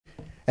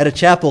At a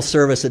chapel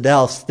service at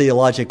Dallas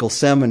Theological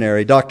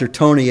Seminary, Dr.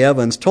 Tony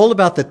Evans told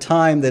about the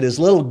time that his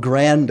little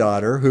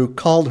granddaughter, who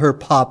called her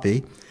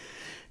Poppy,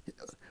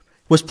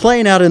 was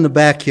playing out in the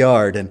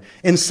backyard.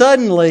 And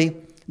suddenly,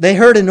 they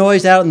heard a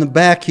noise out in the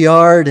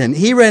backyard, and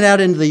he ran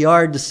out into the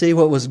yard to see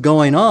what was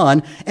going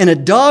on. And a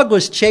dog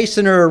was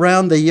chasing her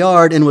around the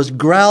yard and was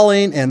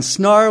growling and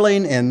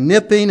snarling and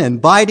nipping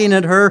and biting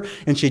at her.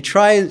 And she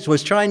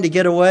was trying to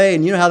get away.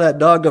 And you know how that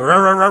dog goes, rah,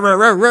 rah, rah,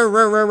 rah, rah,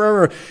 rah, rah, rah,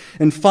 rah.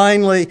 And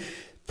finally,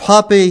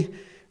 Poppy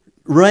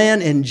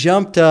ran and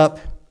jumped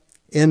up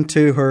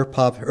into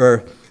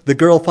the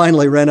girl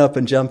finally ran up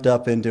and jumped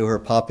up into her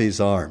Poppy's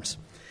arms.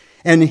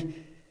 And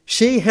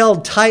she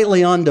held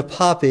tightly onto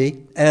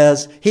Poppy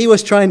as he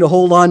was trying to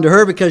hold on to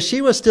her because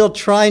she was still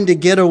trying to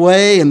get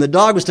away, and the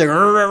dog was saying, rah,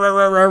 rah,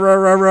 rah, rah, rah,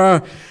 rah, rah,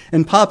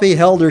 and Poppy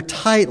held her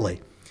tightly.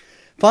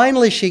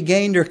 Finally, she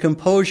gained her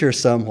composure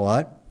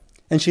somewhat,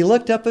 and she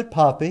looked up at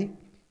Poppy,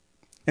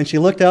 and she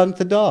looked out at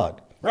the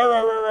dog. Rah,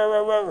 rah, rah,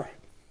 rah, rah, rah.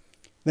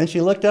 Then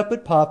she looked up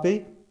at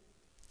Poppy,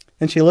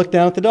 and she looked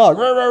down at the dog.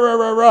 Rah, rah, rah,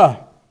 rah,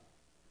 rah.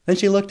 Then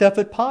she looked up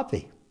at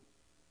Poppy,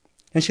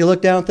 and she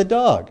looked down at the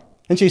dog.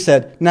 And she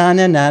said, na,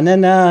 na, na, na,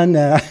 na,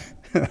 na.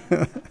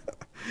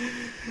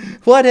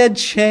 What had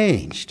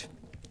changed?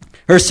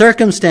 Her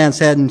circumstance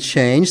hadn't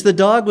changed. The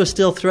dog was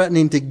still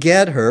threatening to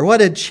get her. What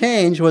had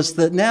changed was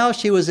that now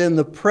she was in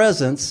the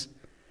presence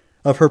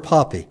of her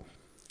Poppy.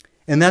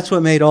 And that's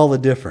what made all the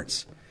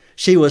difference.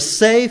 She was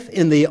safe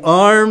in the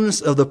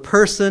arms of the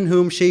person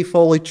whom she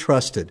fully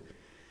trusted,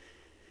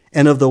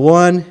 and of the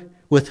one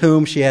with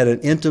whom she had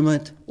an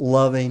intimate,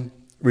 loving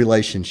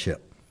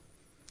relationship.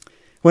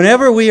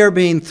 Whenever we are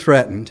being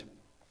threatened,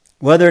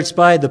 whether it's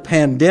by the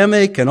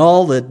pandemic and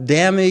all the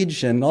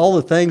damage and all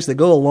the things that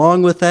go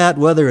along with that,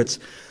 whether it's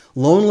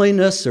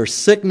loneliness or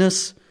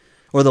sickness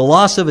or the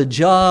loss of a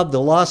job, the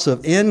loss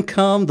of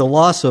income, the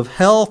loss of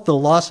health, the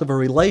loss of a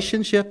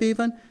relationship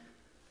even,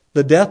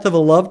 the death of a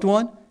loved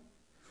one,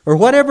 or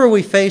whatever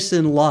we face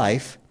in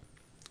life,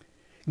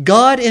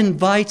 God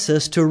invites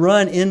us to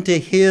run into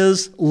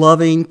His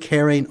loving,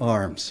 caring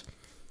arms,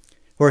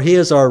 where He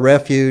is our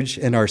refuge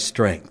and our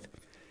strength.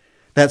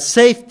 That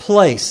safe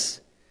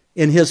place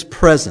in His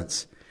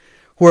presence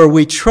where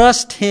we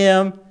trust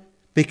Him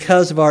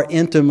because of our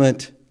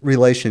intimate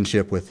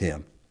relationship with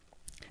Him.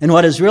 And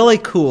what is really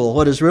cool,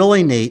 what is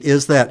really neat,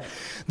 is that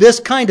this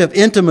kind of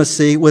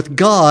intimacy with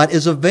God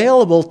is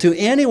available to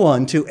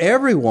anyone, to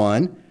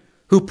everyone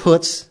who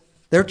puts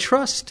their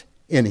trust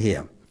in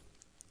Him.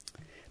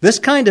 This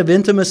kind of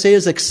intimacy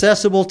is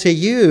accessible to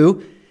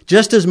you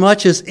just as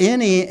much as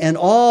any and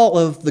all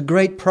of the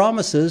great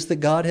promises that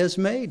God has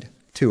made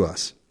to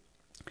us.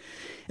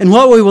 And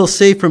what we will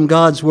see from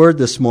God's Word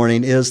this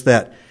morning is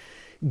that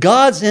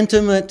God's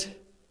intimate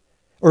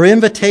or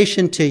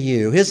invitation to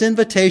you, His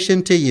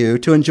invitation to you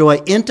to enjoy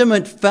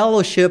intimate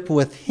fellowship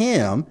with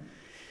Him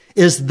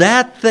is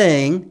that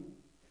thing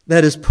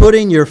that is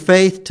putting your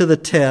faith to the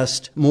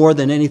test more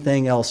than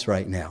anything else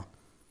right now.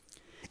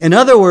 In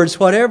other words,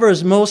 whatever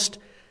is most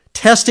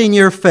testing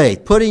your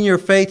faith, putting your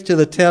faith to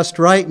the test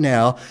right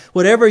now,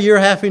 whatever you're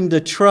having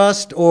to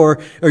trust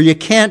or you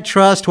can't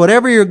trust,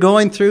 whatever you're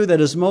going through that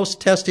is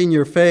most testing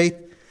your faith,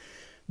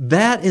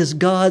 that is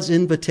God's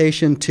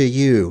invitation to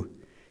you,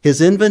 His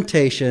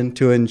invitation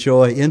to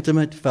enjoy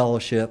intimate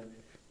fellowship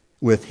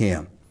with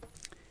Him.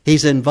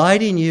 He's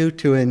inviting you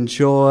to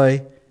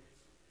enjoy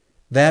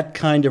that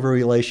kind of a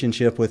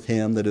relationship with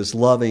Him that is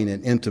loving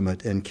and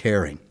intimate and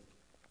caring.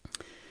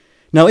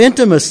 Now,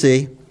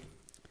 intimacy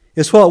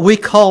is what we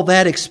call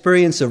that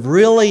experience of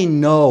really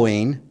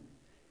knowing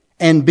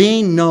and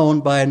being known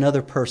by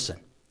another person.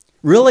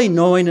 Really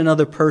knowing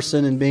another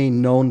person and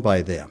being known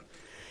by them.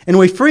 And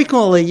we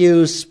frequently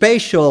use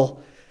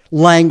spatial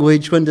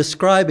language when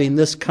describing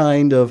this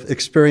kind of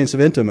experience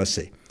of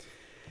intimacy.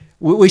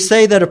 We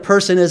say that a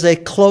person is a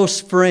close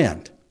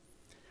friend,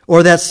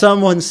 or that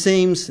someone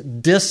seems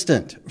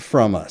distant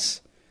from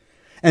us.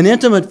 An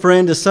intimate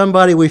friend is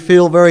somebody we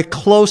feel very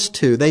close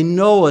to. They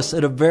know us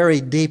at a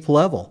very deep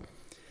level.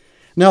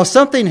 Now, if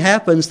something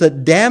happens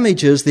that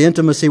damages the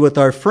intimacy with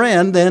our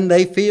friend, then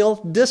they feel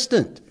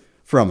distant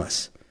from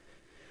us.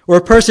 Or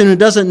a person who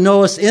doesn't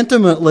know us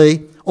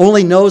intimately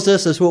only knows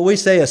us as what we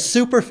say a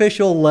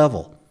superficial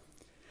level.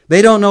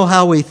 They don't know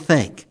how we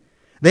think.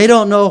 They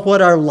don't know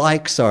what our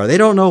likes are. They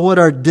don't know what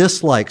our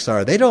dislikes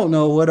are. They don't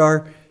know what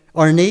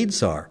our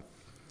needs are.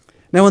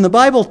 Now, when the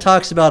Bible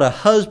talks about a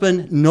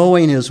husband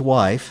knowing his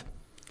wife,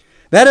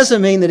 that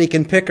doesn't mean that he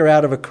can pick her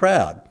out of a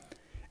crowd.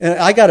 And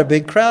I got a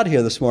big crowd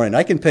here this morning.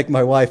 I can pick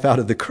my wife out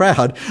of the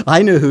crowd.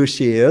 I know who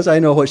she is. I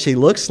know what she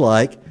looks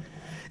like.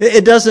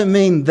 It doesn't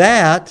mean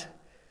that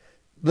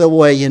the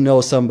way you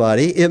know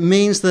somebody. It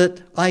means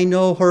that I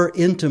know her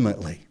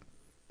intimately.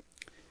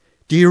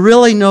 Do you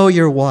really know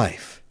your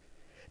wife?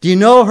 Do you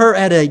know her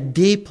at a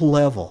deep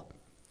level?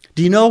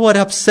 Do you know what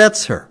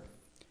upsets her?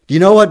 Do you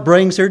know what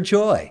brings her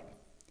joy?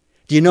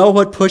 Do you know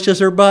what pushes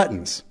her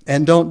buttons?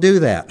 And don't do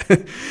that.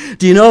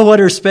 Do you know what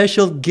her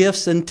special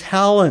gifts and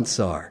talents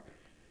are?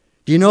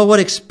 Do you know what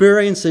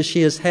experiences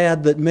she has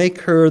had that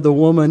make her the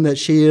woman that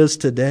she is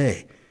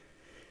today?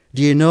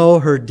 Do you know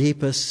her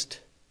deepest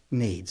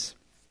needs?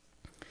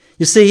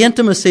 You see,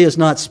 intimacy is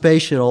not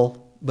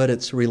spatial, but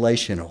it's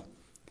relational.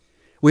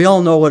 We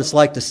all know what it's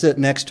like to sit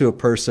next to a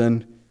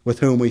person with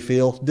whom we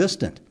feel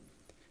distant.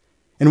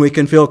 And we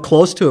can feel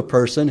close to a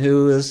person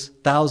who is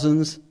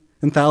thousands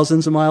and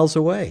thousands of miles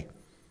away.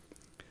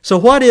 So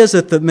what is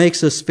it that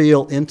makes us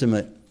feel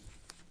intimate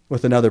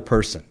with another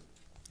person?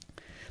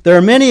 There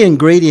are many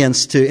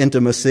ingredients to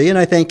intimacy, and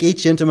I think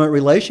each intimate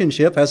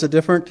relationship has a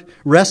different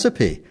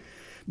recipe.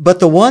 But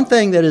the one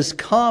thing that is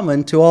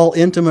common to all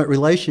intimate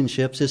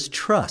relationships is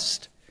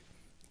trust.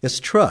 It's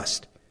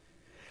trust.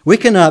 We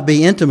cannot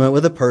be intimate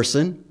with a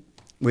person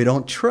we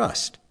don't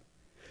trust.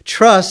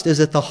 Trust is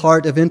at the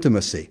heart of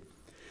intimacy.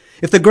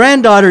 If the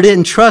granddaughter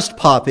didn't trust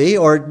Poppy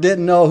or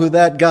didn't know who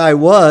that guy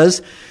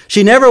was,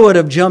 she never would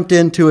have jumped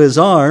into his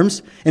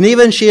arms. And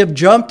even if she had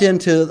jumped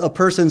into a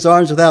person's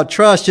arms without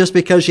trust just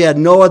because she had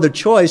no other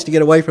choice to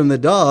get away from the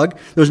dog,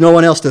 there was no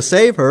one else to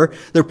save her,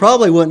 there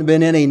probably wouldn't have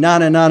been any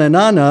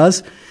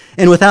na-na-na-na-na-nas.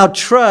 And without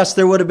trust,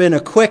 there would have been a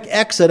quick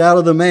exit out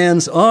of the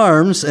man's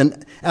arms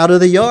and out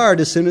of the yard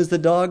as soon as the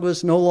dog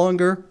was no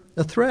longer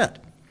a threat.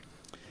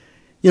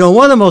 You know,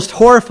 one of the most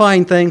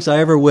horrifying things I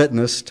ever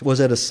witnessed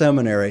was at a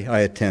seminary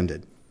I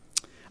attended.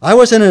 I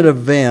was in an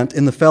event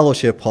in the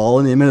fellowship hall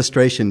in the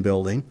administration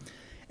building,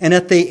 and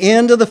at the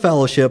end of the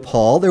fellowship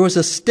hall, there was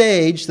a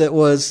stage that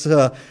was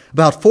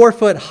about 4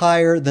 foot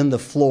higher than the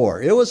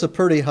floor. It was a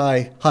pretty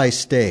high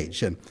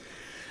stage. And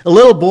a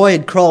little boy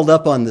had crawled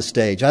up on the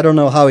stage. I don't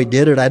know how he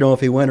did it. I don't know if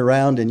he went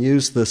around and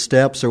used the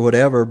steps or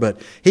whatever, but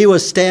he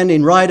was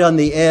standing right on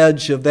the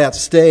edge of that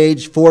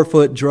stage, 4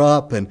 foot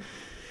drop,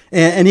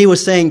 and he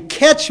was saying,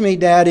 "Catch me,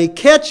 Daddy,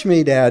 catch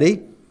me,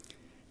 Daddy."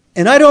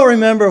 And I don't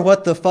remember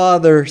what the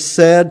father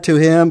said to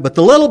him, but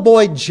the little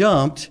boy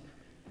jumped,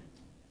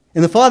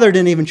 and the father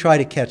didn't even try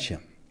to catch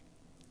him.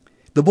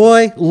 The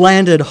boy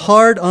landed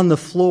hard on the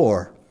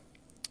floor,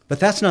 but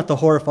that's not the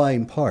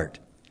horrifying part.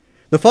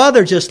 The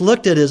father just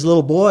looked at his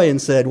little boy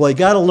and said, "Well, you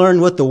got to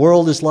learn what the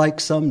world is like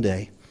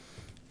someday."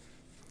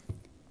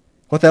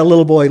 What that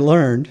little boy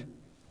learned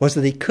was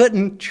that he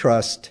couldn't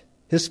trust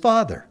his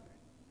father.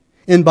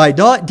 And by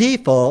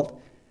default,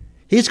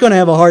 he's going to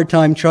have a hard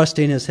time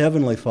trusting his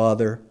heavenly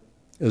Father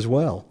as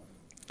well.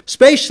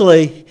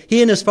 Spatially,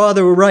 he and his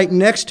father were right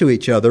next to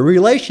each other.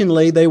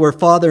 Relationally, they were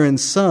father and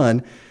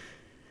son,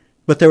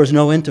 but there was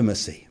no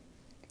intimacy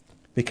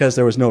because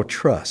there was no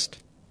trust.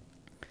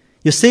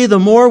 You see, the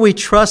more we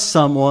trust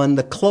someone,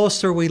 the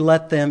closer we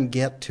let them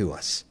get to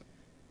us,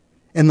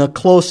 and the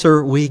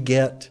closer we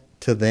get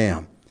to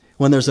them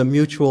when there's a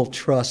mutual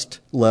trust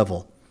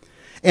level.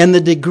 And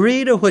the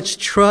degree to which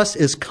trust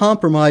is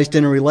compromised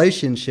in a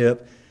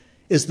relationship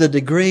is the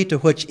degree to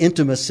which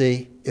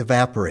intimacy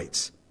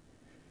evaporates.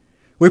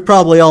 We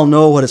probably all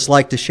know what it's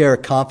like to share a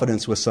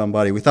confidence with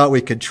somebody. We thought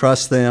we could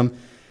trust them,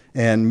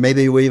 and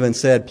maybe we even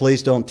said,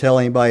 "Please don't tell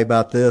anybody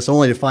about this,"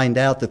 only to find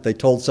out that they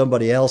told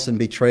somebody else and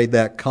betrayed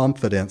that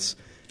confidence.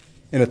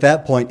 And at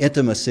that point,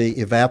 intimacy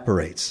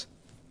evaporates.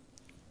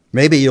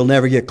 Maybe you'll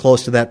never get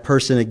close to that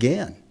person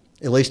again,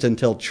 at least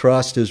until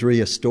trust is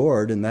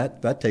restored, and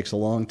that takes a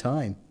long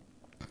time.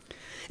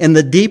 And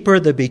the deeper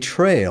the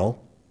betrayal,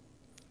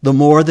 the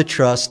more the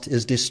trust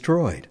is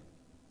destroyed,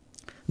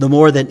 the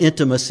more that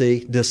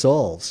intimacy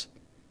dissolves.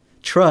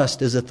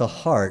 Trust is at the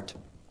heart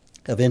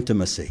of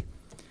intimacy.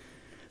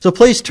 So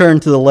please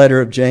turn to the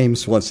letter of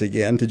James once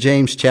again, to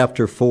James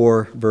chapter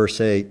 4, verse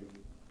 8.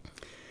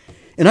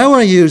 And I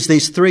want to use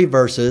these three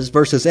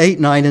verses 8,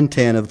 9, and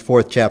 10 of the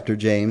 4th chapter of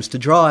James, to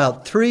draw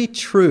out three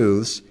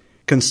truths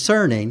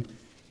concerning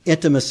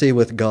intimacy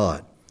with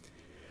God.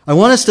 I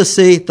want us to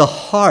see the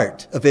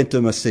heart of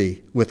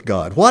intimacy with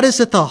God. What is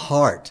at the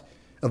heart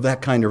of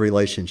that kind of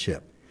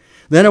relationship?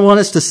 Then I want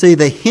us to see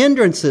the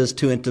hindrances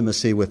to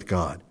intimacy with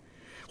God.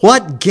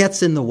 What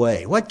gets in the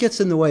way? What gets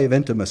in the way of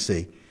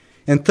intimacy?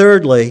 And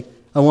thirdly,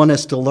 I want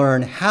us to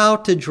learn how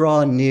to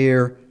draw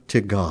near to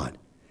God,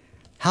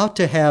 how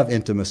to have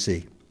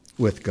intimacy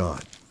with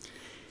God.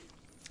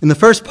 In the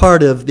first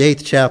part of the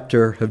 8th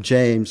chapter of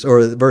James,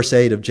 or verse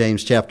 8 of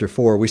James chapter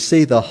 4, we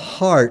see the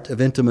heart of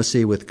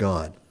intimacy with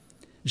God.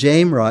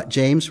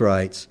 James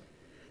writes,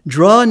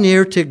 "Draw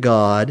near to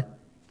God,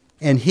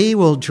 and he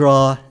will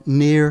draw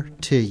near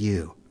to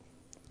you."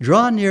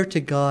 Draw near to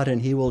God,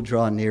 and he will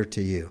draw near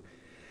to you.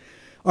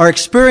 Our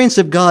experience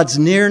of God's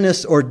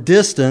nearness or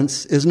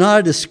distance is not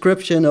a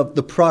description of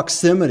the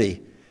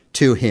proximity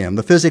to him,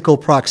 the physical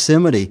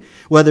proximity,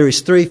 whether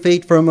he's 3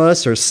 feet from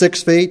us or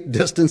 6 feet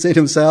distancing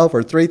himself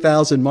or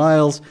 3,000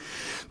 miles.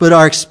 But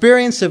our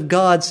experience of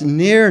God's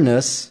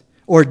nearness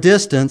or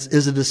distance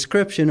is a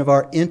description of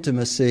our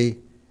intimacy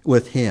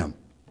with him.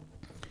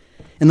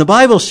 And the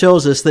Bible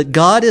shows us that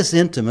God is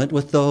intimate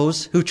with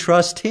those who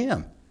trust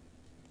him.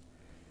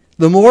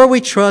 The more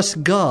we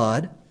trust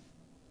God,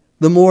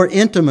 the more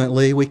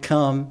intimately we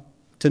come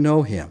to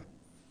know him.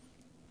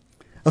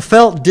 A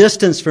felt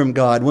distance from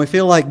God, when we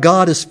feel like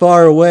God is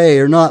far away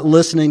or not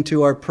listening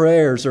to our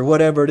prayers or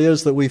whatever it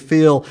is that we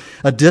feel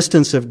a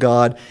distance of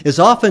God, is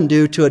often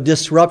due to a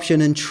disruption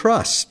in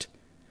trust,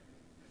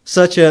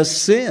 such as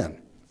sin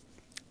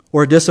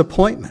or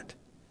disappointment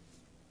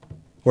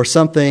or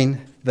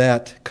something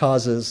that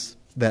causes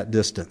that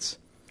distance.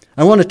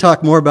 I want to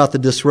talk more about the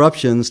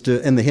disruptions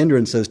and the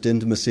hindrances to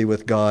intimacy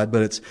with God,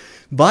 but it's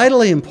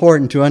vitally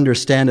important to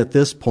understand at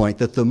this point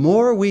that the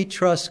more we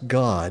trust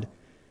God,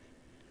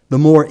 the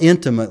more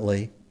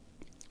intimately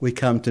we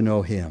come to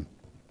know Him.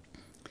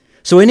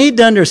 So we need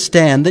to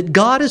understand that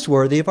God is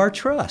worthy of our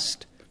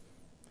trust.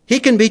 He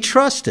can be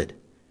trusted.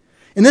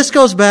 And this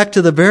goes back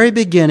to the very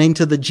beginning,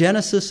 to the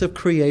genesis of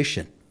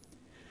creation.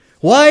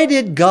 Why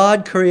did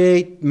God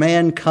create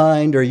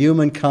mankind or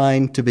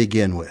humankind to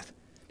begin with?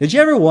 Did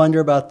you ever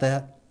wonder about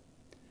that?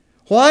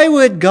 Why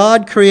would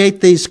God create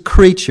these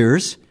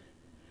creatures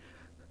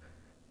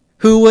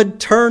who would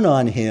turn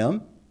on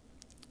Him,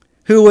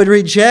 who would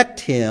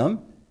reject Him,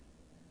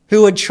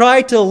 who would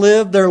try to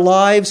live their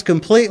lives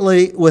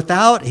completely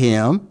without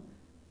Him?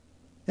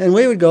 And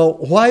we would go,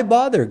 why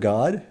bother,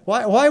 God?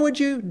 Why would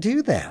you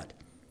do that?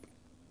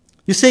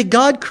 You see,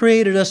 God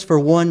created us for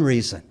one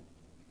reason.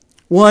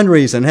 One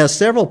reason. It has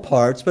several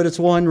parts, but it's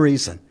one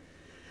reason.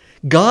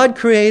 God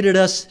created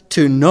us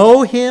to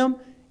know Him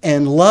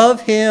and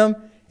love Him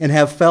and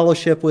have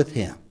fellowship with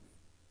Him.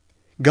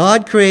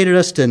 God created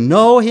us to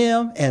know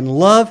Him and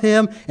love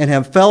Him and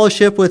have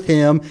fellowship with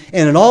Him.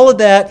 And in all of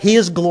that, He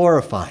is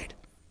glorified.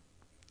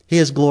 He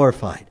is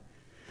glorified.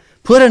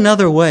 Put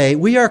another way,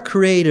 we are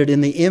created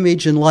in the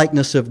image and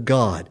likeness of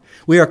God.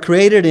 We are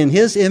created in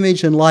His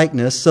image and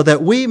likeness so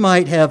that we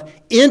might have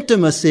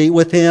intimacy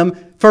with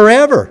Him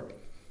forever.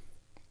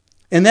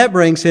 And that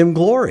brings Him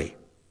glory.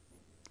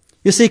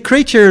 You see,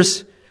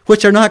 creatures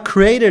which are not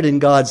created in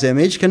God's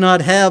image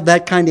cannot have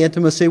that kind of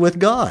intimacy with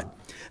God.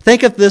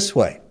 Think of it this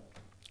way.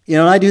 You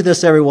know, and I do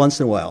this every once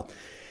in a while.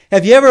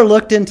 Have you ever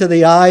looked into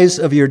the eyes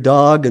of your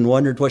dog and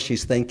wondered what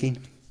she's thinking?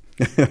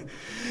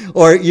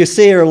 Or you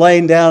see her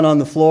laying down on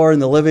the floor in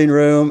the living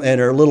room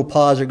and her little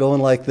paws are going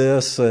like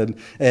this and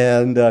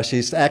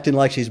she's acting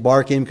like she's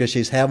barking because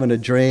she's having a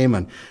dream.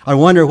 And I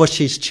wonder what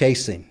she's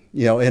chasing,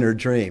 in her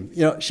dream.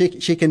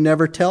 She can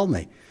never tell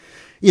me.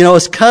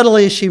 As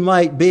cuddly as she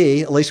might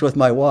be, at least with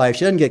my wife,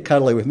 she doesn't get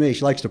cuddly with me.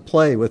 She likes to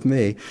play with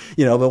me,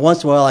 but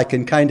once in a while I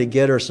can kind of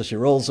get her so she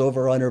rolls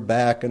over on her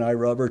back and I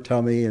rub her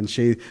tummy and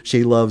she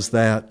loves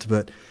that.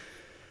 But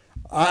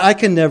I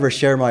can never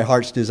share my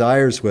heart's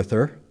desires with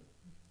her.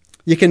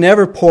 You can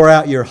never pour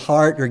out your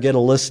heart or get a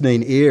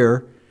listening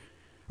ear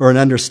or an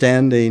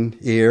understanding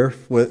ear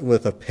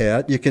with a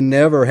pet. You can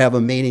never have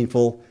a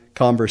meaningful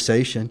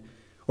conversation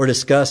or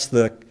discuss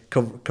the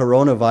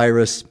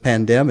coronavirus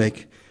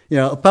pandemic.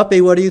 A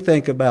puppy, what do you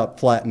think about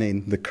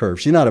flattening the curve?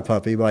 She's not a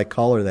puppy, but I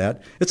call her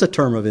that. It's a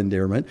term of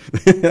endearment.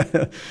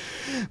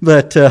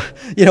 But,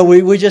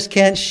 we just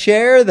can't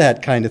share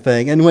that kind of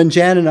thing. And when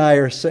Jan and I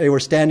we're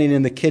standing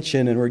in the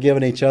kitchen and we're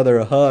giving each other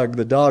a hug,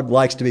 the dog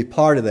likes to be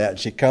part of that.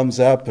 She comes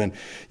up and,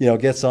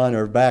 gets on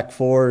her back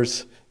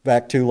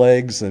two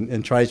legs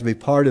and tries to be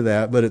part of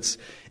that. But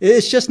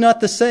it's just not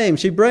the same.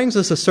 She brings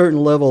us a certain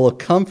level of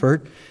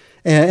comfort.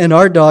 And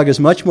our dog is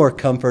much more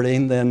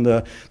comforting than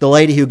the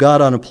lady who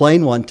got on a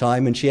plane one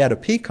time and she had a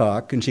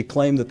peacock and she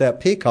claimed that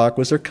peacock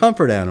was her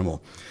comfort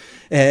animal.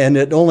 And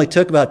it only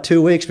took about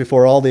 2 weeks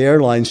before all the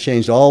airlines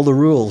changed all the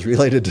rules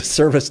related to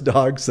service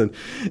dogs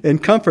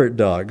and comfort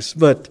dogs.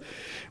 But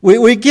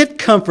we get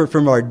comfort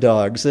from our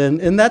dogs,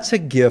 and that's a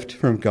gift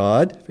from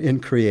God in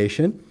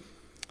creation.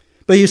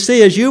 But you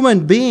see, as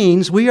human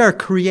beings, we are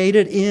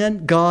created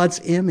in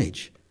God's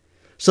image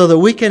so that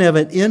we can have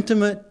an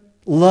intimate,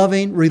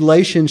 loving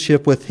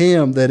relationship with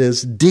Him that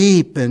is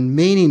deep and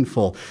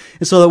meaningful.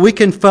 And so that we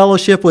can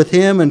fellowship with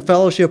Him and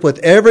fellowship with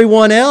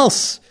everyone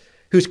else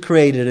who's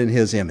created in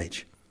His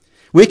image.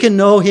 We can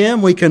know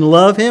Him, we can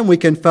love Him, we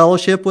can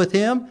fellowship with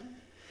Him,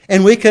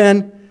 and we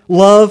can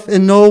love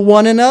and know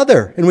one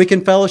another. And we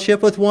can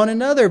fellowship with one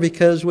another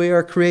because we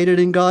are created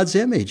in God's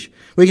image.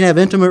 We can have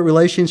intimate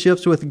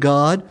relationships with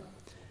God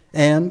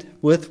and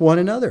with one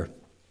another.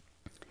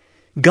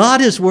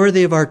 God is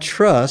worthy of our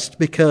trust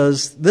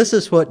because this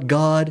is what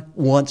God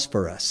wants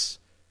for us.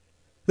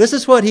 This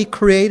is what He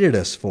created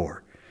us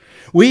for.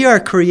 We are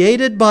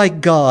created by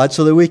God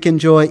so that we can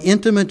enjoy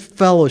intimate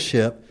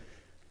fellowship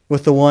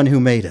with the one who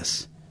made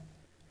us.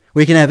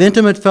 We can have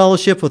intimate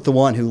fellowship with the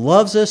one who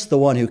loves us, the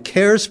one who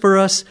cares for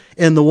us,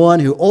 and the one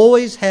who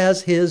always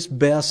has His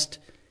best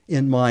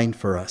in mind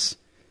for us.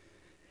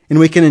 And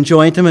we can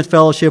enjoy intimate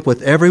fellowship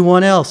with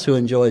everyone else who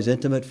enjoys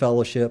intimate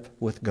fellowship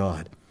with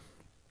God.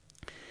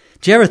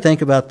 Do you ever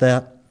think about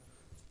that?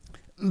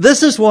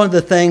 This is one of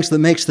the things that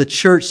makes the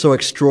church so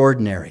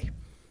extraordinary.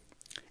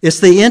 It's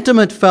the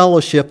intimate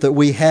fellowship that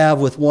we have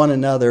with one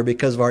another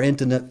because of our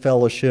intimate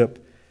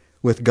fellowship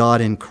with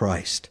God in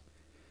Christ.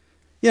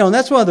 And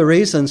that's one of the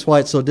reasons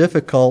why it's so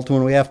difficult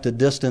when we have to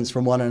distance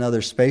from one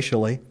another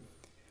spatially.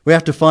 We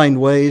have to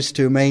find ways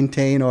to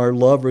maintain our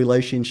love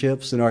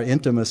relationships and our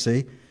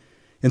intimacy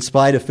in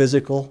spite of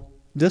physical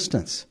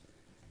distance.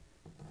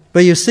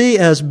 But you see,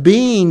 as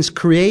beings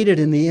created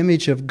in the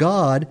image of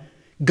God,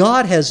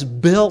 God has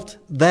built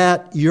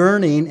that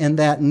yearning and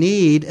that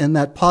need and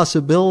that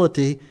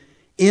possibility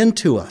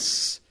into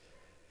us.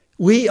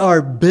 We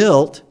are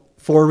built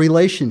for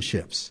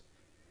relationships.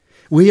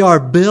 We are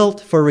built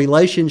for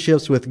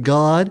relationships with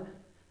God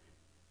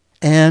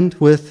and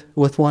with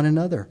one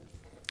another.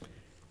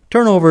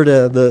 Turn over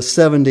to the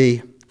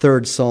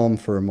 73rd Psalm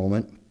for a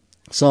moment.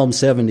 Psalm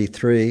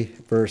 73,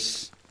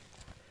 verse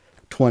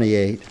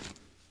 28.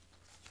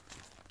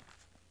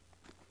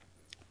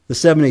 The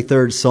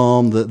 73rd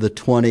Psalm, the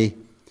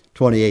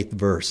 28th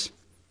verse.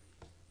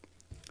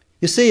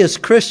 You see, as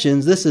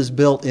Christians, this is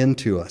built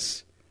into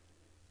us.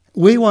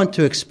 We want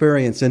to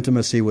experience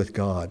intimacy with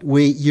God.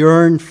 We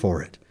yearn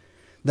for it.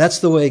 That's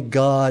the way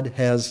God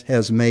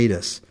has made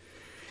us.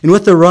 And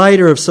with the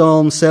writer of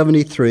Psalm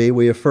 73,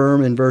 we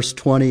affirm in verse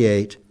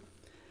 28,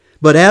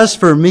 "But as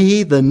for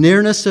me, the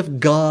nearness of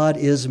God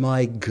is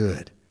my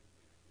good.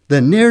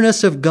 The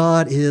nearness of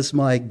God is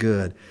my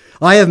good.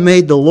 I have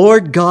made the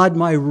Lord God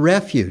my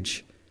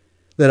refuge,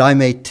 that I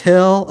may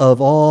tell of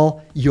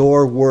all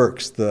your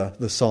works," the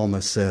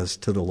psalmist says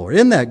to the Lord.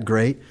 Isn't that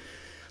great?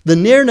 The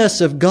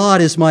nearness of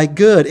God is my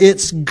good.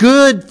 It's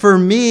good for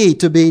me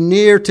to be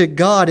near to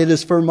God. It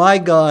is for my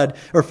God,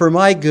 or for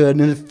my good,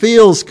 and it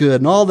feels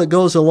good, and all that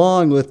goes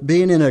along with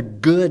being in a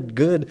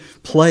good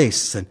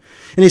place. And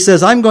he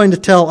says, I'm going to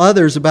tell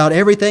others about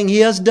everything He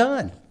has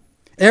done.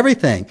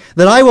 Everything.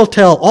 That I will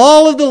tell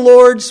all of the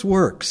Lord's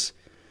works.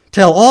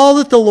 Tell all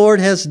that the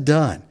Lord has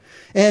done.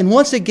 And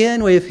once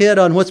again, we've hit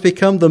on what's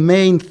become the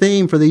main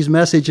theme for these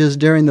messages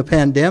during the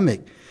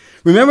pandemic.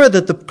 Remember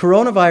that the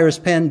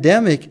coronavirus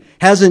pandemic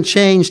hasn't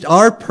changed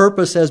our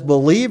purpose as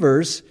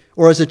believers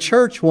or as a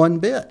church one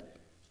bit.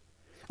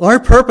 Our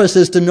purpose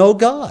is to know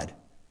God,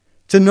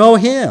 to know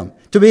Him,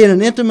 to be in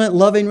an intimate,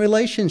 loving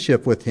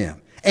relationship with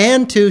Him,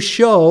 and to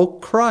show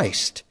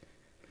Christ.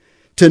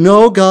 To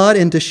know God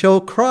and to show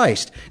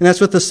Christ. And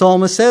that's what the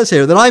psalmist says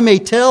here, that I may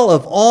tell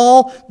of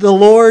all the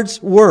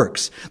Lord's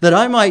works, that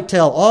I might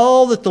tell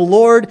all that the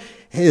Lord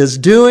is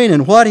doing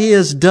and what He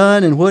has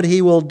done and what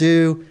He will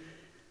do.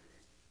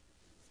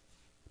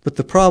 But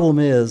the problem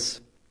is,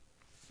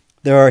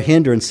 there are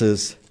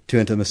hindrances to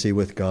intimacy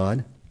with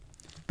God.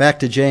 Back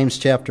to James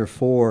chapter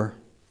 4,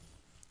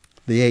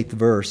 the 8th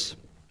verse.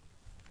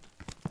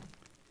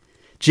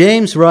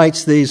 James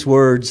writes these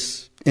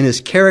words in his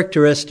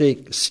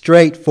characteristic,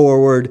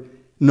 straightforward,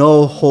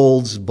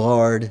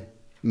 no-holds-barred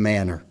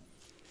manner.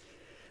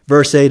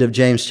 Verse 8 of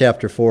James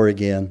chapter 4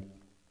 again.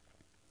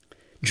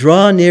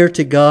 "Draw near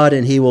to God,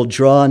 and He will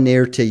draw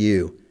near to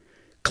you.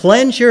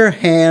 Cleanse your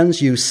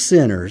hands, you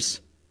sinners,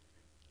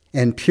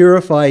 and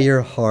purify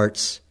your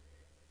hearts,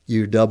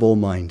 you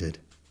double-minded."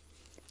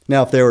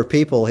 Now, if there were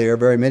people here,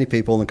 very many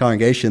people in the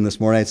congregation this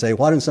morning, I'd say,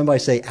 why didn't somebody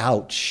say,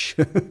 ouch?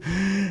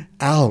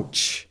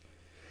 Ouch.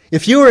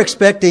 If you were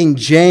expecting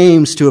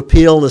James to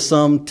appeal to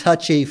some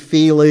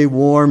touchy-feely,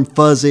 warm,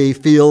 fuzzy,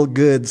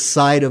 feel-good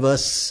side of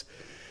us,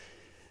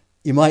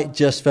 you might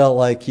just felt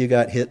like you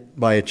got hit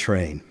by a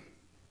train.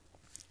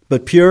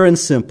 But pure and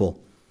simple,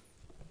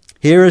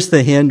 here is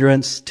the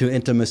hindrance to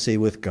intimacy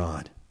with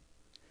God.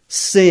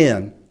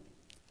 Sin.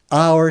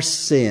 Our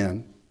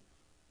sin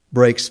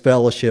breaks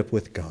fellowship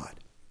with God.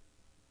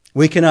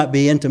 We cannot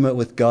be intimate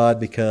with God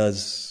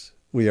because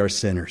we are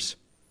sinners.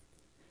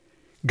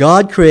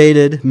 God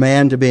created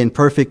man to be in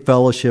perfect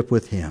fellowship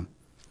with Him,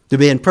 to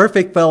be in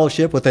perfect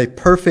fellowship with a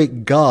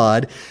perfect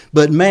God,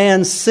 but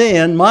man's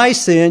sin, my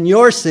sin,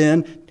 your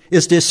sin,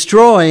 is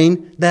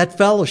destroying that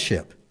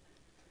fellowship.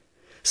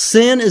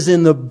 Sin is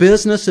in the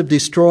business of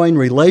destroying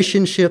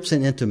relationships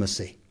and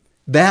intimacy.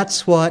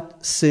 That's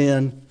what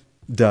sin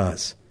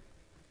does.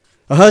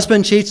 A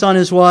husband cheats on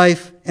his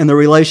wife, and the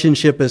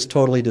relationship is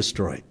totally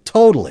destroyed.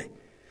 Totally.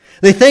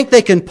 They think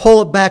they can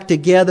pull it back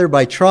together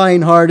by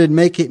trying harder,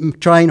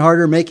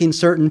 making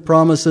certain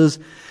promises,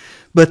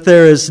 but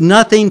there is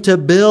nothing to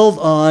build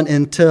on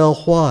until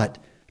what?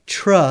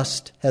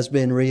 Trust has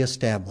been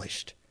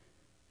reestablished.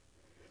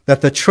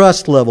 That the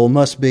trust level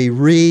must be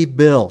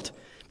rebuilt,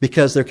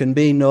 because there can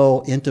be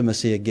no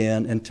intimacy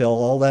again until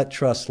all that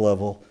trust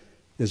level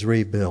is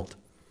rebuilt.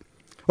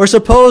 Or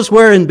suppose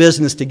we're in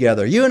business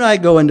together. You and I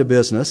go into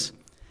business,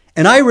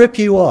 and I rip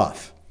you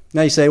off.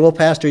 Now you say, well,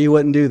 Pastor, you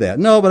wouldn't do that.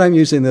 No, but I'm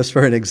using this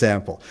for an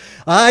example.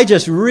 I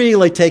just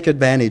really take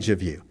advantage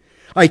of you.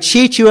 I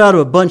cheat you out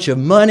of a bunch of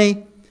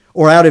money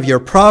or out of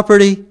your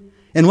property,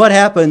 and what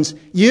happens?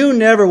 You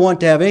never want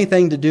to have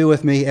anything to do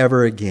with me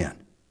ever again.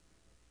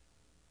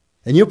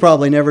 And you'll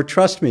probably never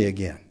trust me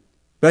again,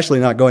 especially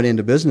not going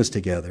into business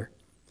together.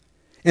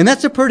 And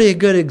that's a pretty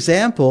good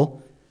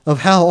example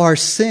of how our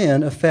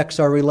sin affects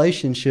our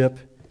relationship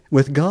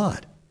with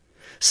God.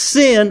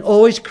 Sin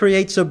always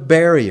creates a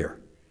barrier.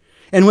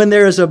 And when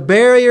there is a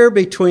barrier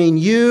between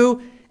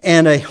you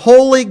and a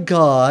holy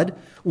God,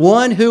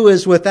 one who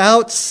is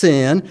without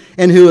sin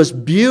and who is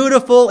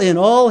beautiful in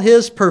all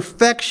His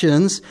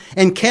perfections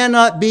and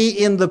cannot be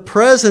in the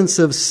presence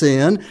of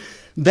sin,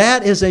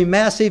 that is a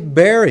massive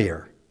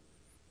barrier.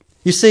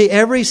 You see,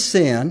 every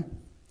sin,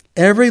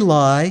 every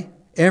lie,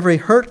 every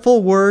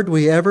hurtful word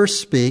we ever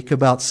speak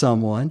about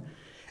someone,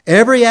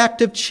 every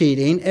act of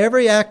cheating,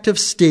 every act of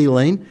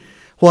stealing,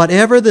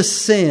 whatever the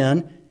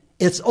sin,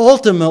 it's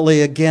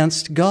ultimately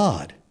against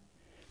God.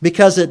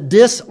 because it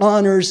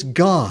dishonors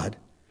God,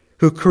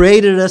 who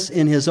created us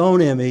in His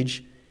own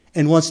image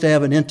and wants to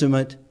have an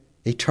intimate,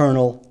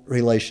 eternal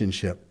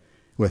relationship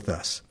with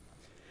us.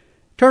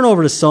 Turn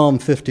over to Psalm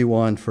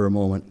 51 for a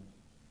moment.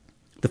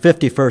 The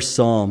 51st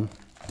Psalm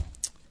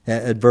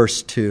at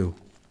verse 2.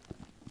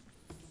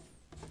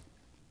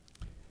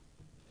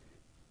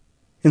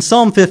 In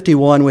Psalm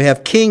 51, we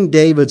have King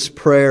David's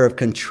prayer of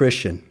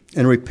contrition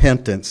and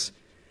repentance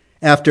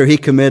after he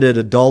committed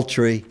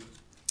adultery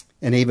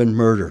and even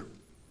murder.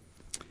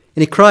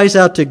 And he cries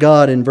out to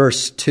God in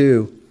verse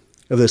 2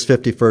 of this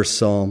 51st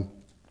Psalm.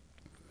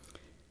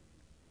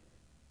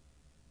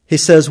 He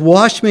says,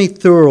 "Wash me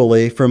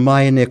thoroughly from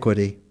my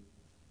iniquity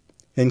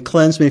and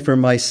cleanse me from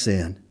my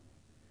sin.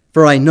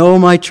 For I know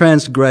my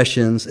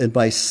transgressions, and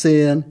my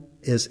sin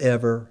is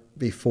ever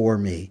before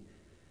me.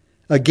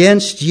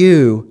 Against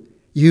you,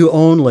 you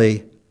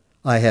only,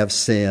 I have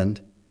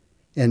sinned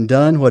and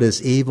done what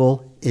is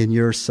evil in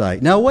your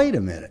sight." Now wait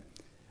a minute.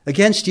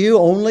 Against you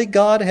only,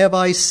 God, have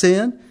I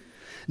sinned?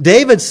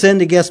 David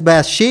sinned against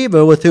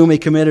Bathsheba, with whom he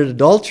committed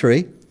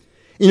adultery.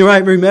 You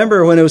might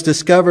remember when it was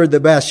discovered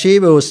that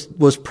Bathsheba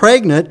was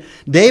pregnant,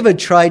 David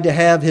tried to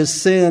have his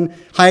sin,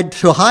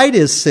 hide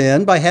his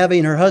sin by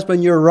having her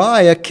husband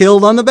Uriah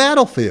killed on the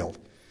battlefield.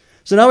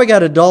 So now we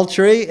got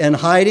adultery and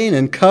hiding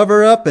and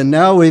cover-up, and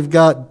now we've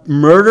got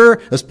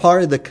murder as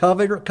part of the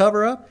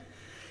cover-up.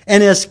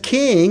 And as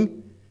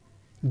king,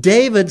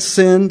 David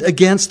sinned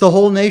against the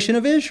whole nation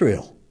of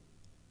Israel,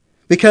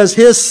 because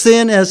his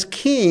sin as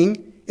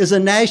king is a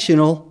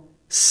national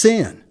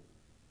sin.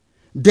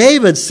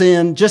 David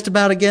sinned just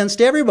about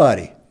against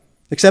everybody,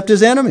 except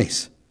his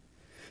enemies.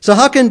 So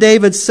how can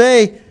David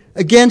say,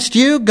 "Against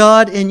you,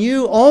 God, and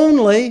you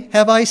only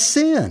have I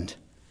sinned"?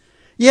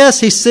 Yes,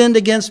 he sinned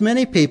against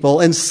many people,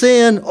 and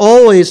sin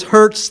always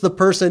hurts the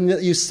person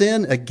that you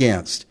sin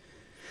against.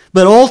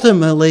 But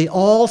ultimately,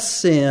 all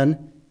sin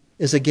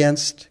is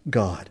against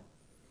God,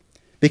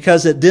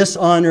 because it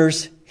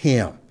dishonors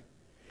Him.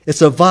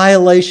 It's a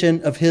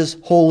violation of His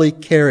holy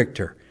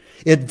character.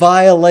 It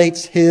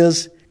violates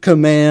His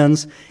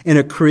commands, and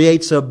it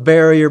creates a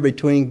barrier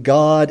between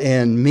God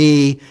and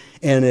me,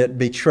 and it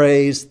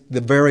betrays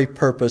the very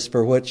purpose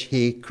for which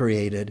He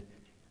created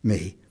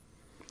me.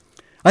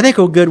 I think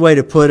a good way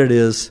to put it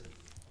is,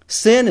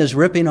 sin is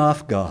ripping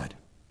off God.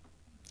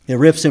 It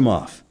rips Him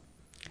off.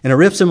 And it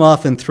rips Him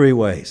off in three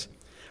ways.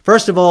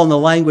 First of all, in the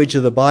language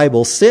of the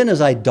Bible, sin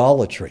is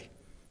idolatry.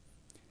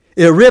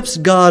 It rips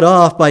God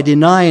off by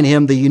denying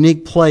Him the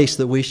unique place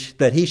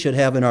that He should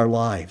have in our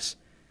lives.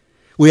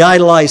 We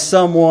idolize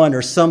someone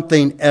or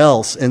something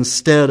else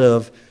instead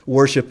of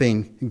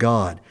worshiping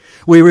God.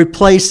 We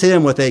replace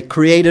Him with a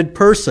created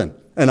person,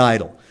 an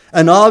idol,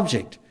 an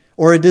object,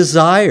 or a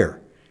desire,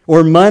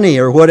 or money,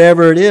 or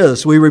whatever it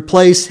is. We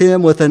replace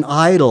Him with an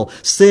idol.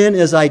 Sin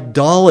is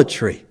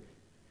idolatry.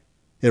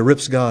 It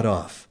rips God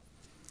off.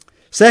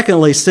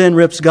 Secondly, sin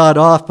rips God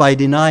off by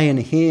denying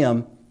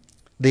Him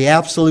the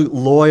absolute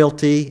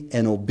loyalty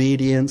and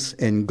obedience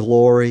and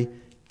glory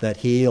that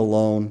He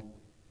alone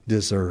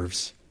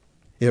deserves.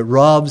 It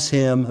robs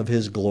Him of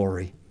His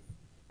glory.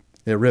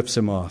 It rips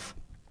Him off.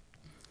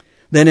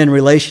 Then in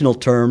relational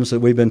terms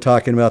that we've been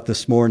talking about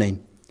this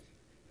morning,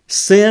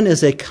 sin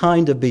is a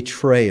kind of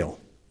betrayal.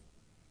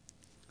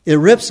 It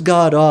rips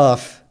God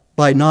off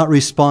by not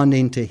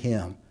responding to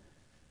Him.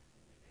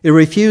 It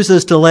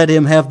refuses to let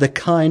Him have the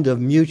kind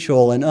of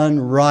mutual and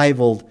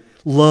unrivaled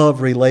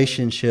love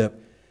relationship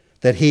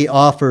that He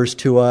offers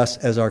to us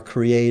as our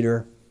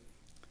Creator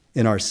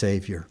and our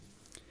Savior.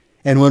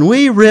 And when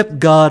we rip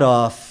God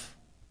off,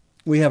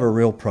 we have a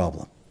real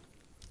problem.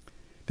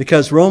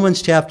 Because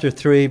Romans chapter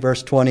 3,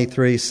 verse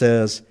 23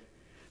 says,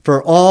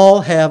 "For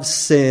all have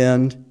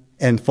sinned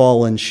and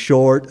fallen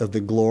short of the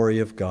glory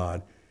of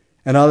God."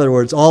 In other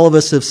words, all of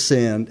us have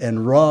sinned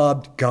and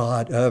robbed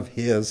God of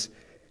His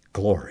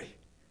glory.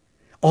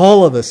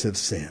 All of us have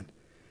sinned.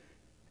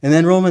 And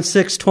then Romans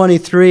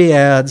 6:23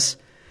 adds,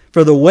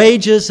 "For the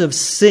wages of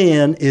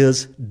sin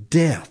is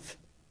death."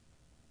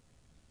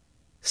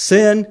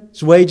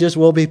 Sin's wages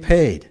will be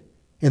paid,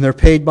 and they're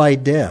paid by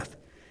death.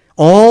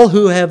 All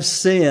who have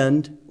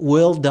sinned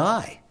will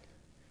die.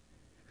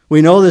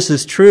 We know this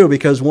is true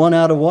because one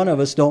out of one of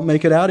us don't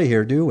make it out of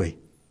here, do we?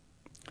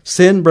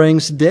 Sin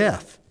brings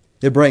death.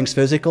 It brings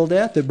physical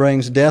death. It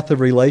brings death of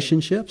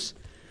relationships.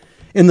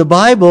 In the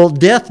Bible,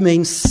 death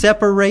means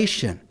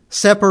separation.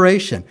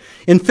 Separation.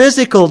 In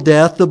physical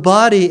death, the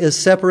body is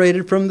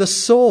separated from the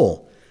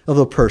soul of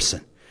a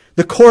person.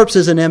 The corpse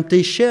is an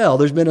empty shell.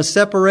 There's been a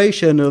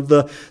separation of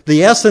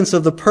the essence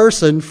of the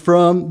person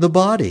from the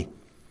body.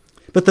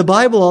 But the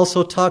Bible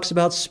also talks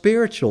about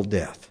spiritual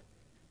death.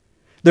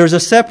 There's a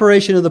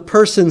separation of the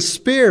person's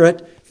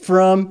spirit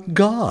from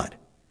God.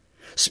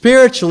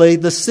 Spiritually,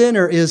 the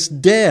sinner is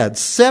dead,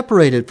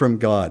 separated from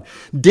God,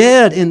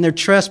 dead in their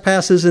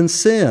trespasses and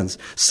sins,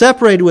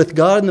 separated with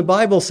God, and the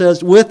Bible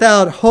says,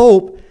 without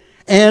hope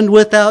and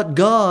without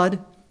God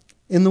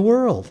in the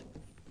world.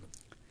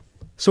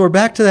 So we're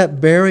back to that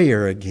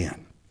barrier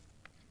again.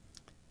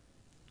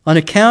 On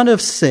account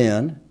of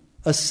sin,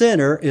 a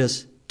sinner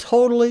is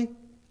totally,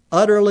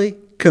 utterly,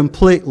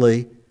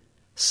 completely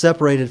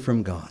separated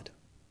from God.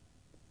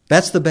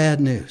 That's the bad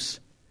news.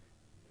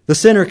 The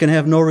sinner can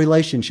have no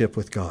relationship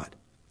with God,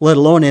 let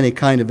alone any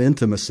kind of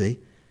intimacy.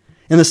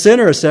 And the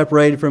sinner is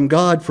separated from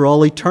God for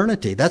all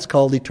eternity. That's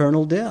called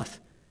eternal death.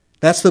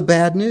 That's the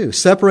bad news.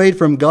 Separated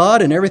from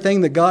God and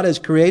everything that God has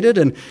created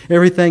and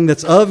everything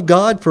that's of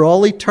God for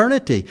all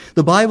eternity.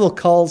 The Bible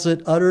calls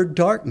it utter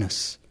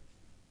darkness,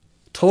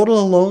 total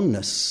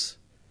aloneness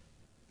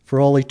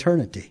for all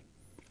eternity.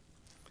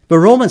 But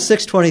Romans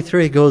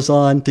 6:23 goes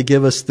on to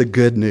give us the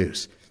good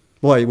news.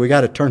 Boy, we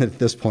got to turn it at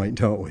this point,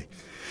 don't we?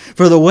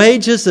 For the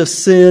wages of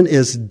sin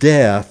is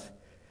death,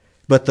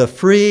 but the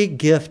free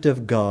gift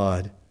of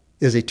God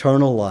is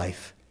eternal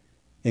life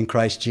in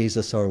Christ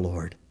Jesus our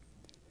Lord.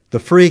 The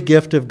free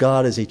gift of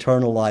God is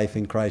eternal life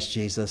in Christ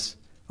Jesus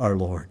our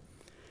Lord.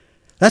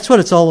 That's what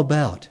it's all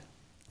about,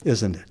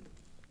 isn't it?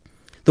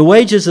 The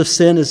wages of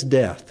sin is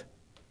death.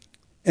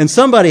 And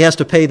somebody has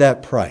to pay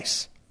that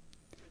price.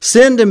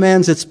 Sin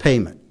demands its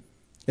payment.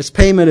 Its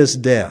payment is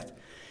death.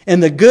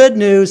 And the good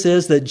news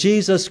is that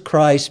Jesus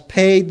Christ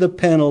paid the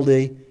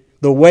penalty,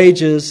 the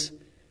wages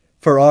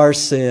for our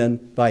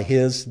sin by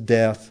His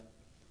death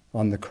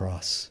on the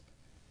cross.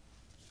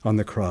 On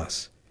the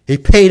cross. He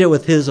paid it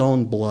with His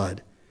own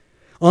blood.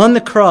 On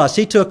the cross,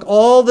 He took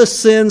all the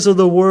sins of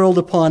the world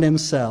upon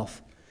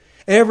Himself.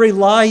 Every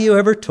lie you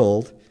ever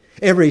told,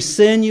 every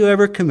sin you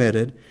ever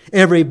committed,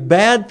 every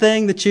bad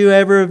thing that you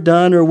ever have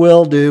done or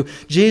will do,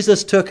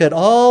 Jesus took it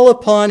all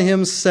upon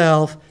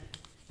Himself,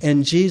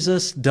 and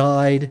Jesus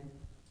died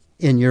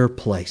in your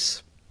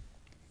place.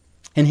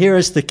 And here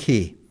is the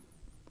key.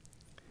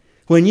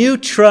 When you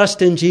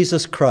trust in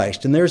Jesus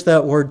Christ, and there's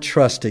that word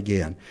trust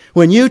again.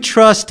 When you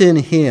trust in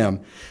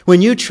Him,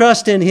 when you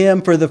trust in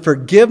Him for the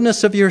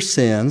forgiveness of your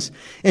sins,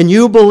 and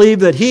you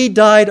believe that He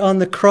died on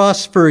the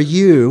cross for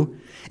you,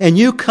 and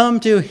you come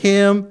to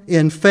Him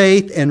in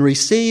faith and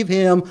receive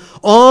Him,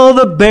 all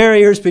the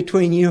barriers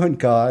between you and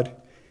God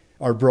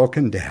are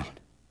broken down.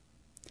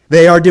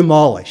 They are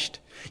demolished.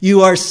 You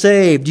are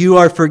saved. You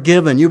are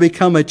forgiven. You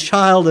become a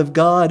child of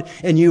God,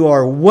 and you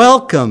are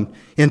welcomed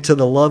into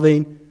the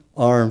loving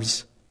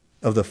arms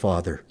of the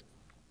Father.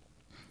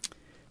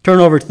 Turn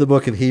over to the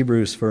book of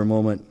Hebrews for a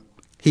moment.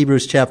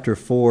 Hebrews chapter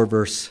 4,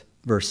 verse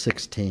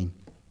 16.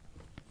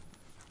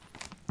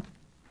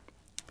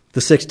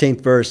 The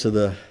 16th verse of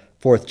the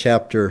 4th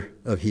chapter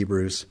of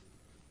Hebrews.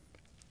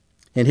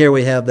 And here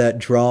we have that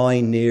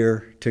drawing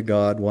near to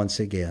God once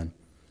again.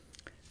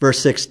 Verse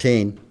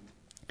 16.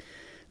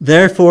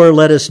 Therefore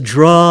let us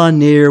draw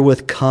near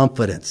with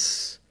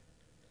confidence.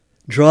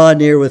 Draw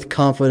near with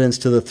confidence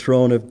to the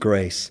throne of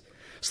grace,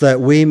 so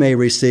that we may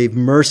receive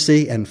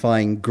mercy and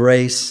find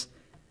grace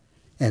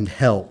and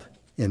help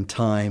in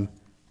time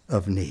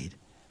of need.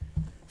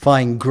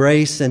 Find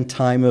grace in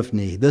time of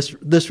need.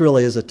 This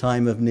really is a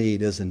time of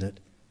need, isn't it?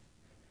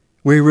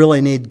 We really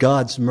need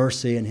God's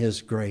mercy and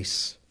His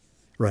grace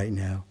right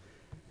now.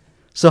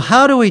 So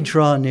how do we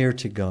draw near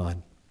to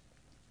God?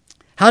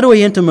 How do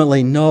we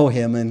intimately know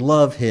Him and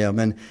love Him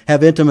and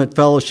have intimate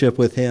fellowship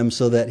with Him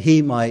so that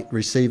He might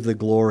receive the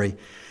glory?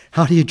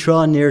 How do you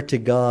draw near to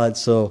God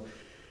so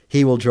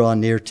He will draw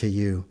near to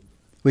you?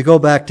 We go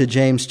back to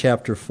James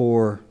chapter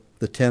 4,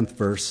 the 10th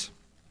verse.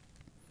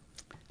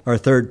 Our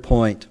third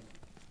point.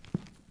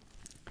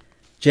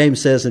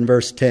 James says in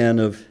verse 10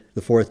 of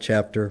the 4th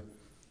chapter,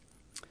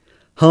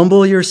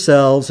 humble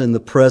yourselves in the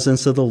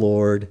presence of the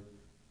Lord,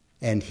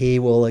 and He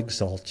will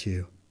exalt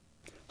you.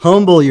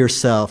 Humble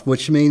yourself,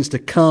 which means to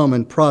come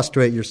and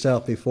prostrate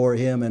yourself before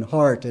Him in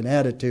heart and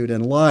attitude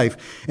and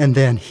life, and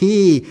then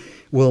He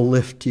will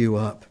lift you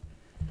up.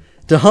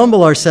 To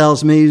humble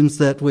ourselves means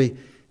that we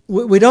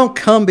don't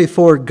come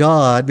before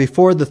God,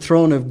 before the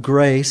throne of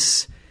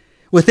grace,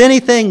 with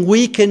anything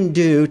we can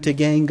do to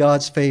gain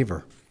God's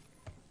favor.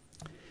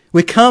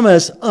 We come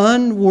as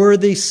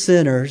unworthy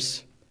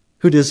sinners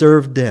who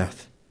deserve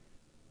death,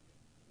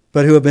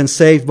 but who have been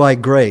saved by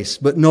grace,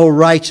 but no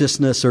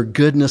righteousness or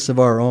goodness of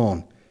our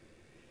own.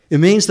 It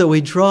means that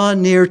we draw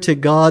near to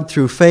God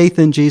through faith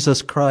in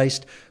Jesus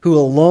Christ, who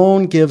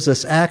alone gives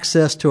us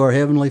access to our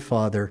Heavenly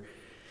Father.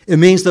 It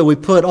means that we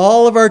put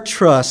all of our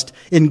trust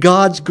in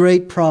God's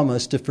great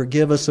promise to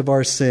forgive us of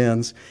our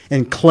sins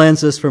and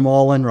cleanse us from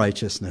all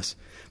unrighteousness.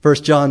 1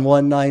 John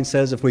 1:9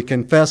 says, if we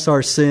confess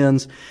our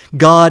sins,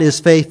 God is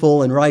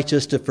faithful and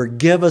righteous to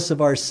forgive us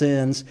of our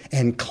sins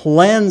and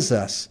cleanse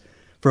us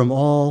from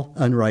all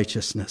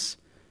unrighteousness.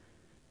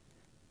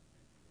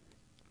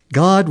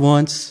 God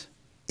wants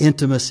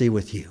intimacy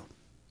with you.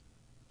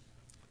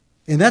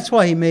 And that's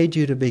why He made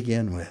you to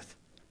begin with.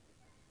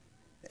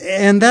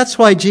 And that's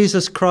why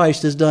Jesus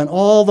Christ has done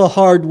all the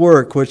hard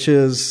work, which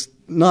is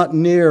not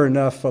near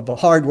enough of a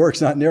hard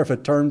work's not near of a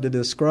term to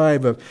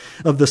describe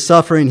of the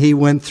suffering He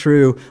went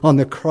through on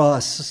the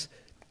cross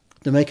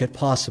to make it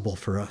possible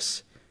for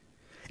us.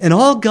 And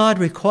all God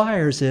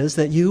requires is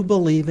that you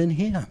believe in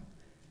Him.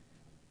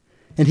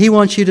 And He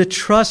wants you to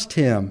trust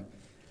Him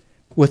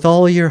with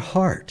all your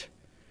heart,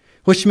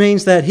 which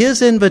means that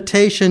His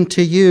invitation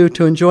to you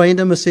to enjoy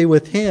intimacy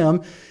with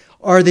Him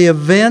are the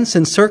events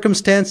and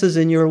circumstances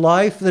in your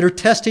life that are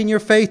testing your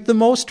faith the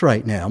most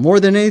right now, more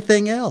than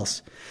anything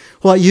else.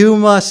 What you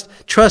must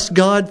trust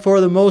God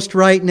for the most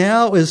right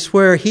now is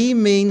where He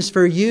means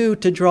for you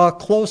to draw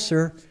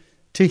closer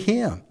to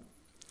Him.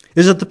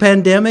 Is it the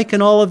pandemic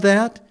and all of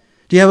that?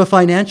 Do you have a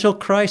financial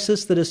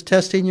crisis that is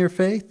testing your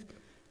faith?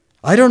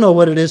 I don't know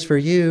what it is for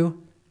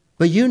you,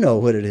 but you know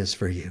what it is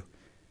for you.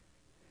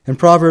 And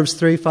Proverbs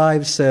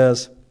 3:5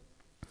 says,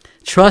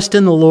 "Trust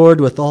in the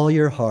Lord with all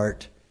your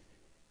heart,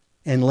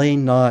 and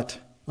lean not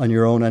on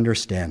your own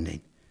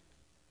understanding."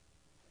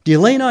 Do you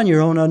lean on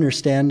your own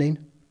understanding?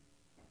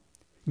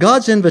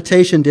 God's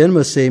invitation to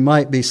intimacy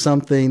might be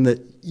something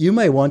that you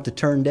may want to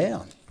turn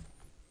down.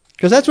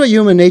 Because that's what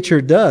human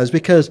nature does.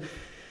 Because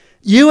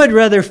you would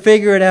rather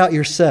figure it out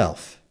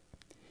yourself.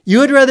 You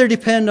would rather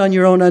depend on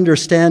your own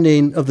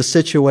understanding of the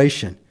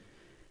situation.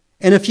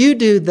 And if you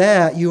do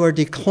that, you are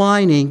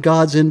declining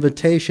God's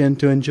invitation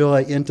to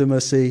enjoy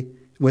intimacy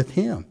with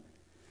Him.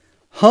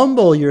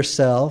 Humble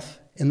yourself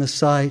in the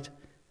sight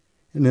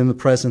and in the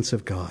presence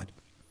of God.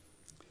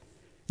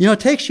 You know, it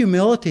takes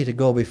humility to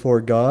go before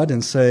God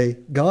and say,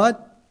 God,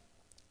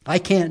 I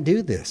can't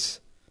do this.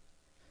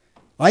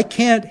 I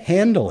can't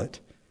handle it.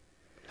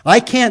 I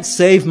can't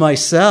save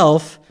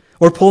myself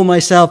or pull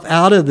myself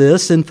out of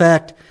this. In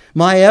fact,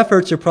 my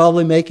efforts are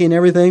probably making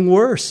everything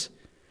worse.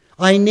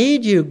 I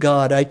need you,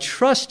 God. I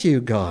trust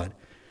you, God.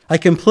 I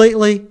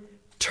completely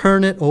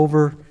turn it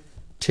over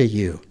to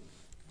you.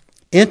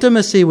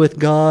 Intimacy with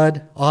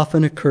God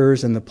often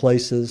occurs in the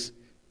places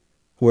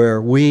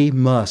where we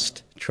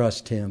must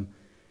trust Him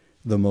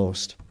the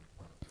most.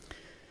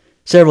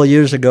 Several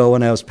years ago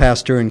when I was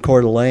pastor in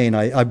Coeur d'Alene,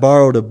 I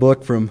borrowed a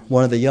book from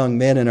one of the young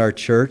men in our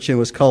church. It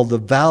was called The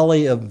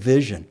Valley of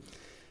Vision.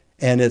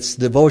 And it's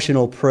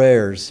devotional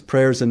prayers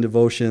and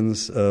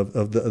devotions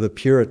of the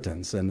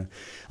Puritans. And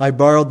I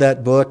borrowed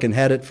that book and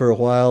had it for a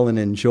while and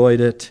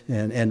enjoyed it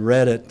and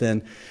read it.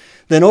 And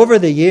then over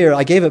the year,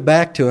 I gave it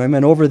back to him,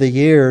 and over the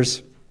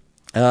years,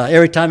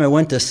 every time I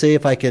went to see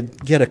if I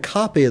could get a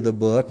copy of the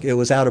book, it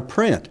was out of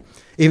print.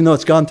 Even though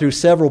it's gone through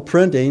several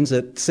printings,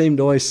 it seemed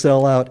to always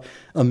sell out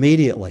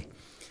immediately.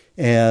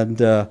 And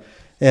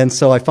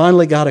so I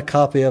finally got a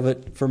copy of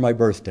it for my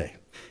birthday.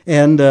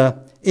 And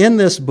in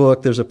this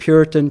book, there's a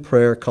Puritan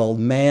prayer called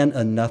Man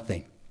a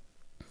Nothing.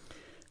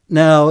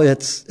 Now,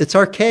 it's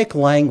archaic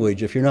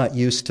language if you're not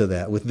used to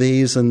that, with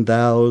these and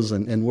thous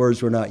and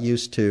words we're not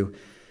used to.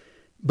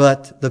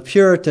 But the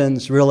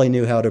Puritans really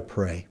knew how to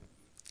pray.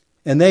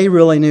 And they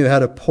really knew how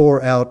to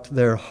pour out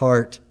their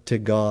heart to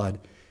God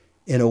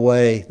in a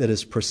way that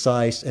is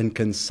precise and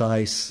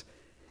concise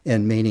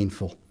and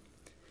meaningful.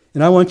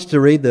 And I want you to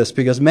read this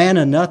because Man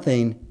a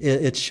Nothing,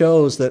 it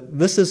shows that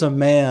this is a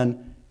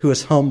man who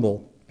is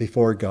humble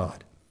before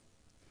God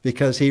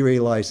because he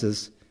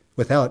realizes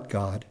without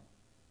God,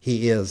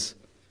 he is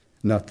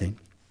nothing.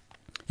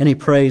 And he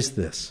prays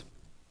this: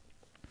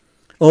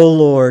 "O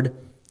Lord,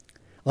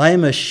 I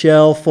am a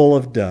shell full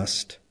of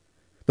dust,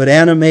 but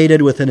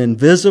animated with an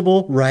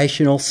invisible,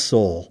 rational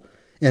soul,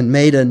 and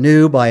made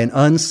anew by an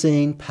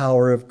unseen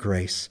power of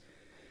grace.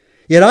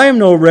 Yet I am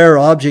no rare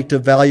object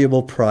of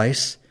valuable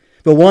price,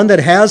 but one that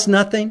has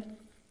nothing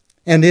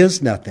and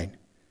is nothing,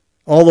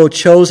 although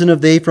chosen of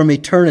thee from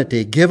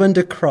eternity, given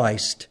to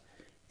Christ,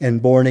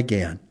 and born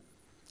again.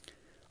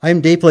 I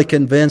am deeply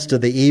convinced of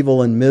the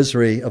evil and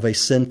misery of a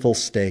sinful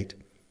state,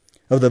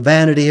 of the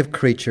vanity of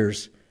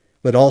creatures,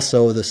 but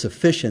also the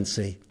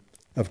sufficiency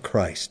of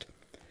Christ.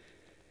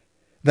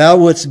 Thou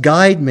wouldst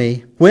guide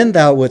me. When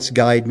thou wouldst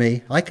guide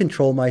me, I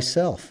control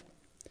myself.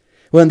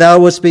 When thou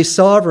wouldst be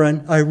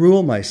sovereign, I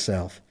rule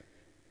myself.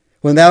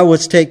 When thou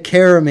wouldst take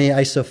care of me,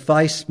 I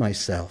suffice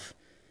myself.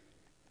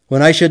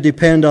 When I should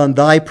depend on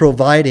thy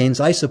providings,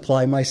 I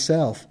supply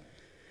myself.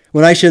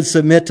 When I should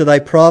submit to thy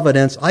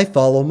providence, I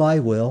follow my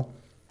will.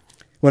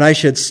 When I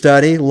should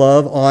study,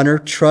 love, honor,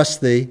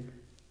 trust thee,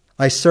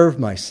 I serve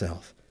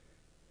myself.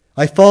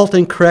 I fault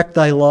and correct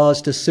thy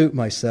laws to suit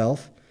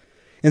myself.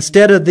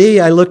 Instead of thee,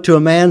 I look to a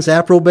man's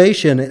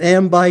approbation and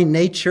am by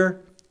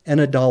nature an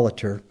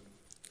idolater.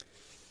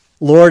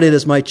 Lord, it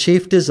is my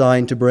chief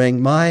design to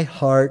bring my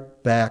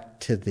heart back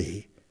to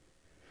thee.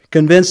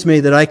 Convince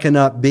me that I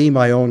cannot be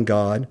my own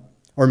God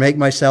or make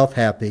myself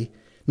happy,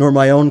 nor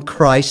my own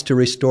Christ to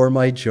restore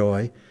my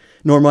joy,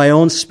 nor my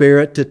own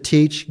Spirit to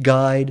teach,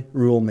 guide,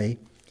 rule me.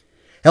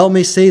 Help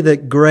me see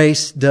that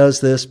grace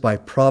does this by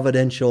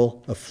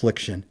providential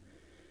affliction.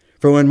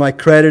 For when my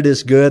credit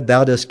is good,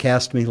 thou dost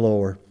cast me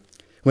lower.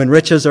 When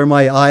riches are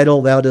my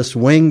idol, thou dost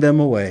wing them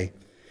away.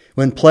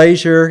 When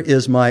pleasure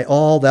is my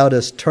all, thou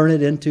dost turn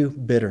it into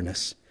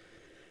bitterness.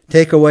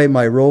 Take away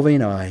my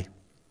roving eye,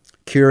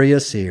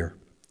 curious ear,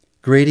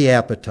 greedy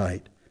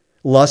appetite,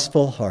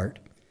 lustful heart.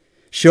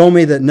 Show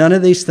me that none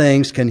of these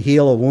things can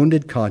heal a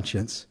wounded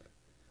conscience,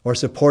 or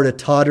support a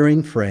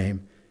tottering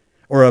frame,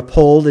 or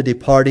uphold a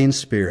departing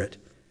spirit.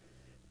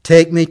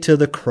 Take me to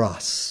the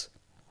cross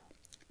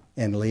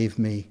and leave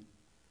me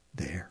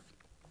there.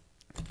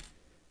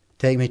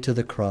 Take me to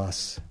the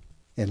cross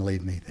and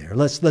leave me there.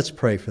 Let's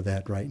pray for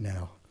that right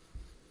now.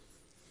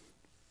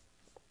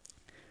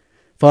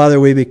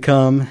 Father, we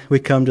come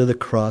to the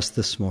cross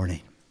this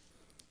morning.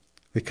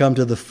 We come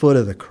to the foot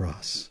of the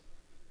cross.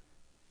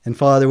 And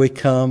Father, we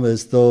come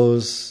as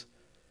those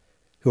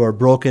who are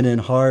broken in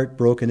heart,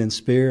 broken in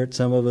spirit.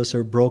 Some of us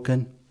are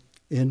broken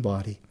in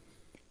body.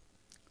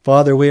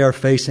 Father, we are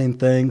facing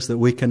things that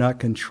we cannot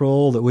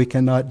control, that we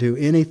cannot do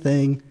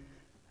anything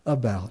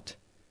about.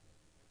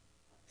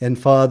 And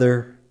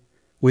Father,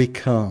 we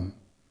come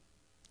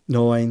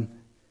knowing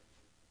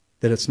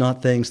that it's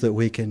not things that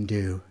we can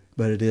do,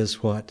 but it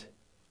is what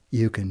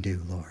you can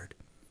do, Lord.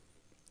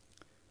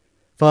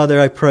 Father,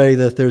 I pray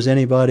that if there's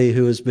anybody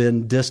who has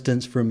been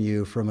distanced from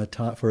you for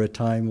a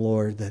time,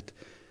 Lord, that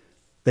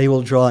they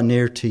will draw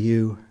near to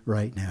you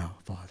right now,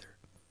 Father.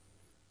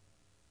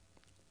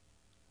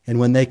 And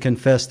when they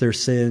confess their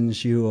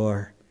sins, you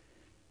are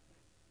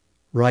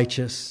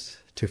righteous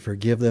to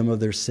forgive them of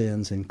their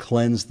sins and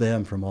cleanse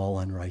them from all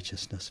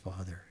unrighteousness,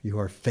 Father. You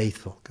are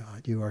faithful,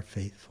 God. You are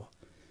faithful.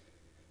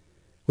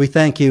 We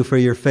thank you for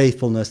your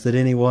faithfulness, that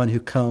anyone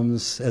who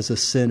comes as a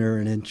sinner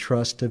and in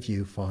trust of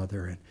you,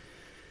 Father, and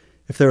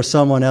if there is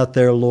someone out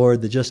there,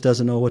 Lord, that just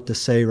doesn't know what to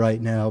say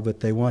right now, but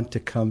they want to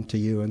come to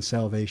you in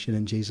salvation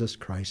in Jesus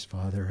Christ,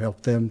 Father,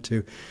 help them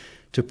to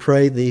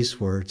pray these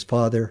words.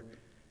 Father,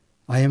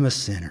 I am a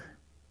sinner.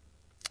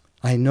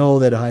 I know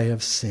that I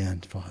have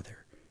sinned, Father.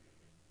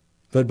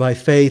 But by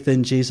faith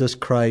in Jesus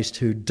Christ,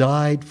 who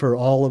died for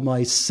all of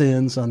my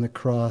sins on the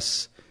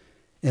cross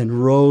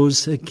and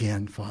rose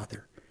again,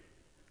 Father,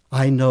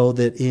 I know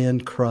that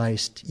in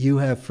Christ you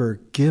have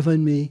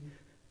forgiven me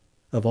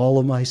of all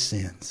of my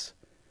sins.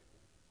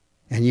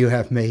 And you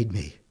have made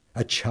me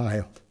a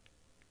child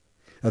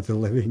of the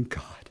living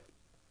God.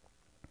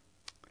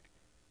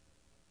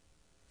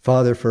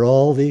 Father, for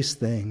all these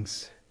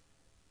things,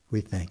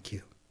 we thank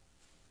you.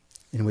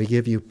 And we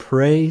give you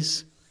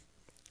praise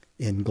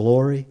in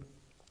glory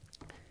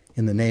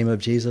in the name of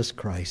Jesus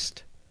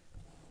Christ,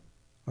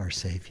 our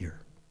Savior,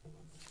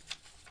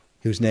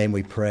 whose name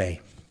we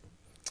pray.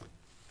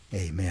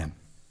 Amen.